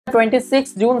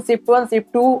26 June, shift 1,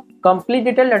 shift 2, complete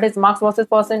detail, that is marks versus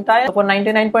percentile. For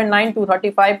 99.9 to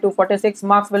 35 to 46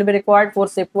 marks will be required for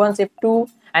shift 1, shift 2,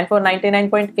 and for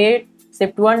 99.8,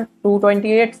 shift 1,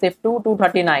 228, shift 2,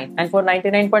 239, and for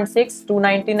 99.6,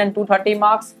 219 and 230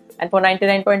 marks, and for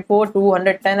 99.4,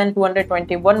 210 and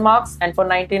 221 marks, and for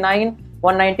 99,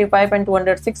 195 and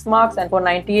 206 marks, and for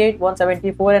 98,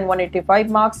 174 and 185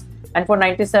 marks, and for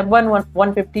 97,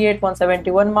 158,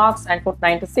 171 marks, and for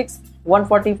 96,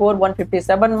 144,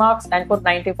 157 marks, and for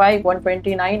 95,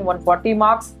 129, 140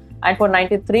 marks, and for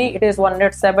 93 it is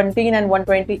 117 and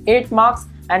 128 marks,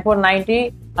 and for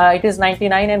 90 it is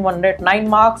 99 and 109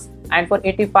 marks, and for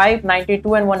 85,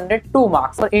 92 and 102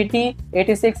 marks. For 80,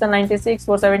 86 and 96,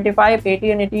 for 75,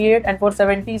 80 and 88, and for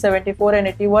 70, 74 and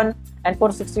 81, and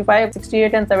for 65,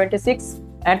 68 and 76,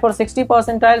 and for 60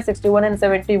 percentile, 61 and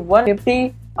 71.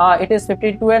 50 it is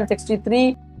 52 and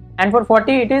 63, and for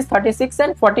 40 it is 36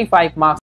 and 45 marks.